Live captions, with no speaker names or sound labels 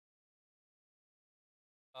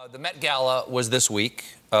The Met Gala was this week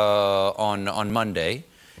on Monday,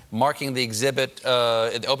 marking the exhibit,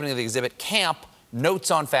 the opening of the exhibit, Camp, Notes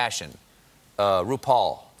on Fashion.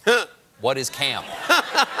 RuPaul, what is camp?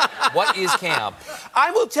 What is camp? I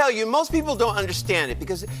will tell you, most people don't understand it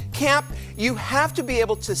because camp, you have to be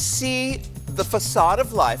able to see the facade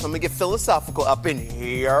of life. I'm gonna get philosophical up in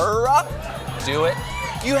here. Do it.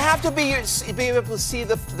 You have to be able to see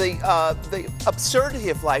the absurdity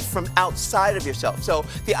of life from outside of yourself. So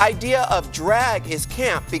the idea of drag is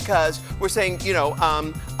camp because we're saying, you know,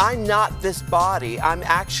 I'm not this body. I'm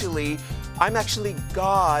actually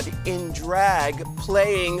God in drag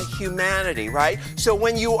playing humanity, right? So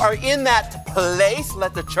when you are in that place,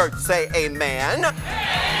 let the church say amen.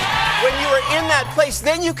 When you are in that place,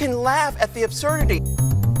 then you can laugh at the absurdity.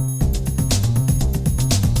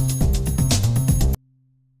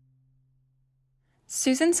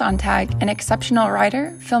 Susan Sontag, an exceptional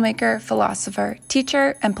writer, filmmaker, philosopher,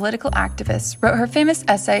 teacher, and political activist, wrote her famous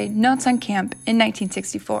essay, Notes on Camp, in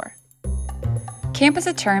 1964. Camp is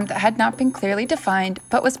a term that had not been clearly defined,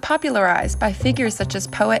 but was popularized by figures such as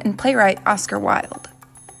poet and playwright Oscar Wilde.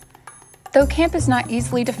 Though camp is not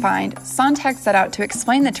easily defined, Sontag set out to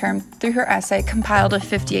explain the term through her essay compiled of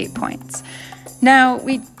 58 points. Now,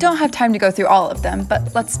 we don't have time to go through all of them,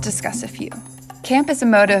 but let's discuss a few. Camp is a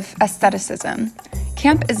mode of aestheticism.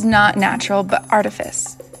 Camp is not natural, but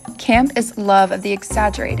artifice. Camp is love of the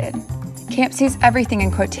exaggerated. Camp sees everything in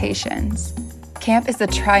quotations. Camp is the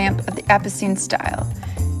triumph of the epicene style.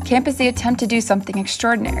 Camp is the attempt to do something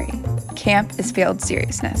extraordinary. Camp is veiled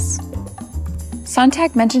seriousness.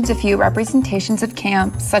 Sontag mentions a few representations of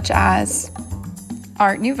camp, such as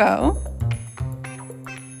Art Nouveau,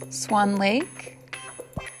 Swan Lake,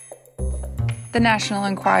 The National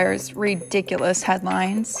Enquirer's ridiculous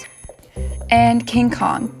headlines, and King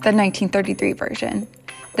Kong, the 1933 version.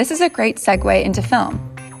 This is a great segue into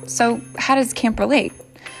film. So how does camp relate?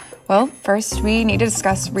 Well, first we need to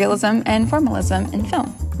discuss realism and formalism in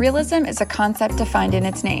film. Realism is a concept defined in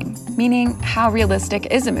its name, meaning how realistic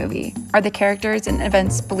is a movie? Are the characters and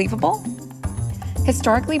events believable?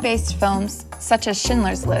 Historically based films, such as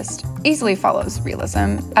Schindler's List, easily follows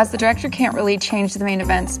realism, as the director can't really change the main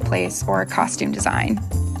event's place or costume design.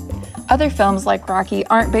 Other films like Rocky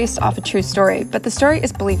aren't based off a true story, but the story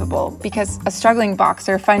is believable because a struggling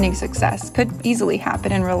boxer finding success could easily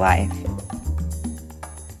happen in real life.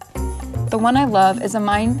 The One I Love is a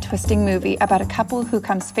mind-twisting movie about a couple who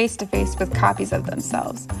comes face-to-face with copies of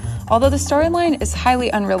themselves. Although the storyline is highly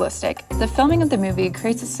unrealistic, the filming of the movie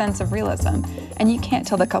creates a sense of realism, and you can't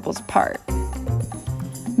tell the couples apart.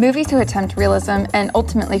 Movies who attempt realism and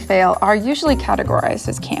ultimately fail are usually categorized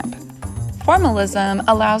as camp. Formalism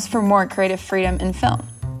allows for more creative freedom in film.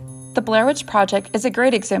 The Blair Witch Project is a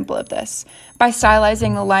great example of this. By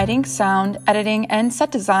stylizing the lighting, sound, editing, and set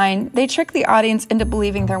design, they trick the audience into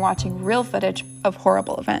believing they're watching real footage of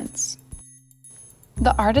horrible events.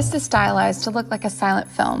 The artist is stylized to look like a silent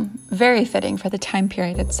film, very fitting for the time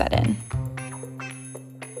period it's set in.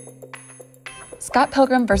 Scott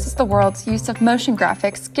Pilgrim vs. the World's use of motion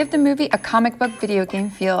graphics give the movie a comic book video game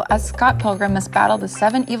feel as Scott Pilgrim must battle the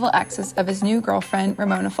 7 evil exes of his new girlfriend,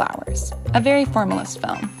 Ramona Flowers. A very formalist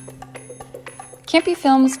film. Campy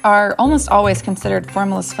films are almost always considered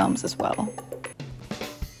formalist films as well.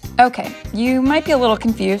 Okay, you might be a little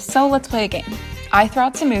confused, so let's play a game. I throw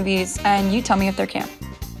out some movies, and you tell me if they're camp.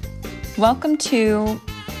 Welcome to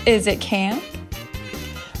Is It Camp?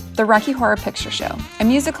 The Rocky Horror Picture Show, a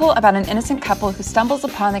musical about an innocent couple who stumbles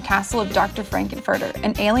upon the castle of Dr. Frankenfurter,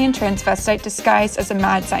 an alien transvestite disguised as a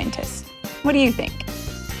mad scientist. What do you think?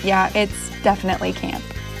 Yeah, it's definitely camp.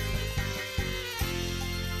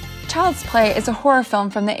 Child's Play is a horror film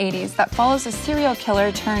from the 80s that follows a serial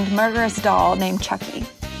killer turned murderous doll named Chucky.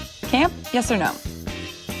 Camp? Yes or no?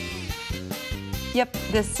 Yep,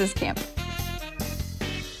 this is camp.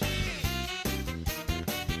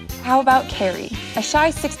 How about Carrie, a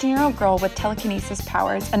shy 16-year-old girl with telekinesis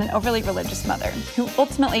powers and an overly religious mother, who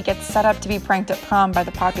ultimately gets set up to be pranked at prom by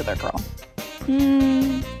the popular girl?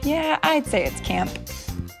 Yeah, I'd say it's camp.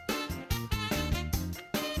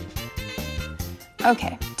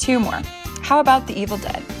 Okay, 2 more. How about The Evil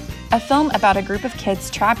Dead? A film about a group of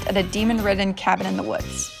kids trapped at a demon-ridden cabin in the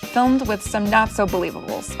woods, filmed with some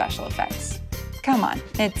not-so-believable special effects. Come on,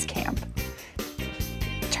 it's camp.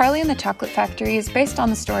 Charlie and the Chocolate Factory is based on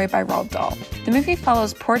the story by Roald Dahl. The movie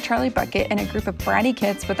follows poor Charlie Bucket and a group of bratty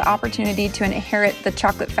kids with the opportunity to inherit the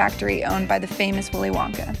chocolate factory owned by the famous Willy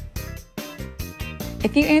Wonka.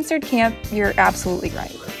 If you answered camp, you're absolutely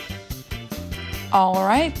right. All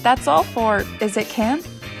right, that's all for Is It Camp?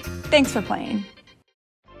 Thanks for playing.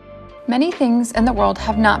 Many things in the world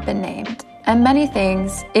have not been named. And many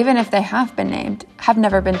things, even if they have been named, have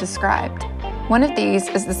never been described. One of these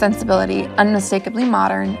is the sensibility, unmistakably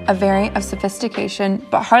modern, a variant of sophistication,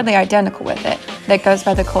 but hardly identical with it, that goes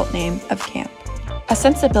by the cult name of camp. A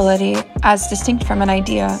sensibility, as distinct from an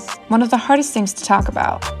idea, one of the hardest things to talk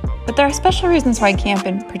about. But there are special reasons why camp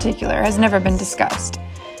in particular has never been discussed.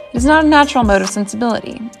 It is not a natural mode of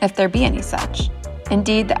sensibility, if there be any such.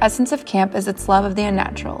 Indeed, the essence of camp is its love of the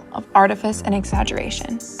unnatural, of artifice and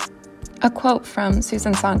exaggeration. A quote from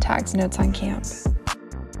Susan Sontag's Notes on Camp.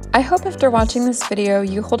 I hope after watching this video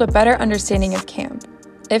you hold a better understanding of camp.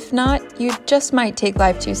 If not, you just might take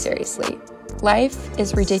life too seriously. Life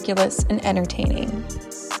is ridiculous and entertaining.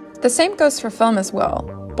 The same goes for film as well.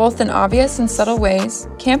 Both in obvious and subtle ways,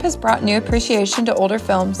 camp has brought new appreciation to older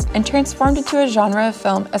films and transformed into a genre of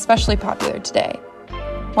film especially popular today.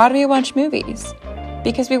 Why do we watch movies?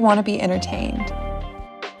 Because we want to be entertained.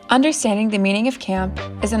 Understanding the meaning of camp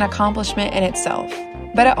is an accomplishment in itself,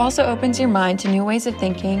 but it also opens your mind to new ways of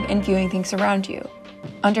thinking and viewing things around you.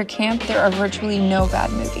 Under camp, there are virtually no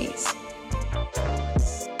bad movies.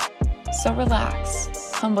 So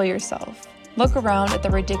relax, humble yourself, look around at the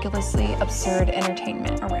ridiculously absurd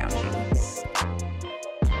entertainment around you.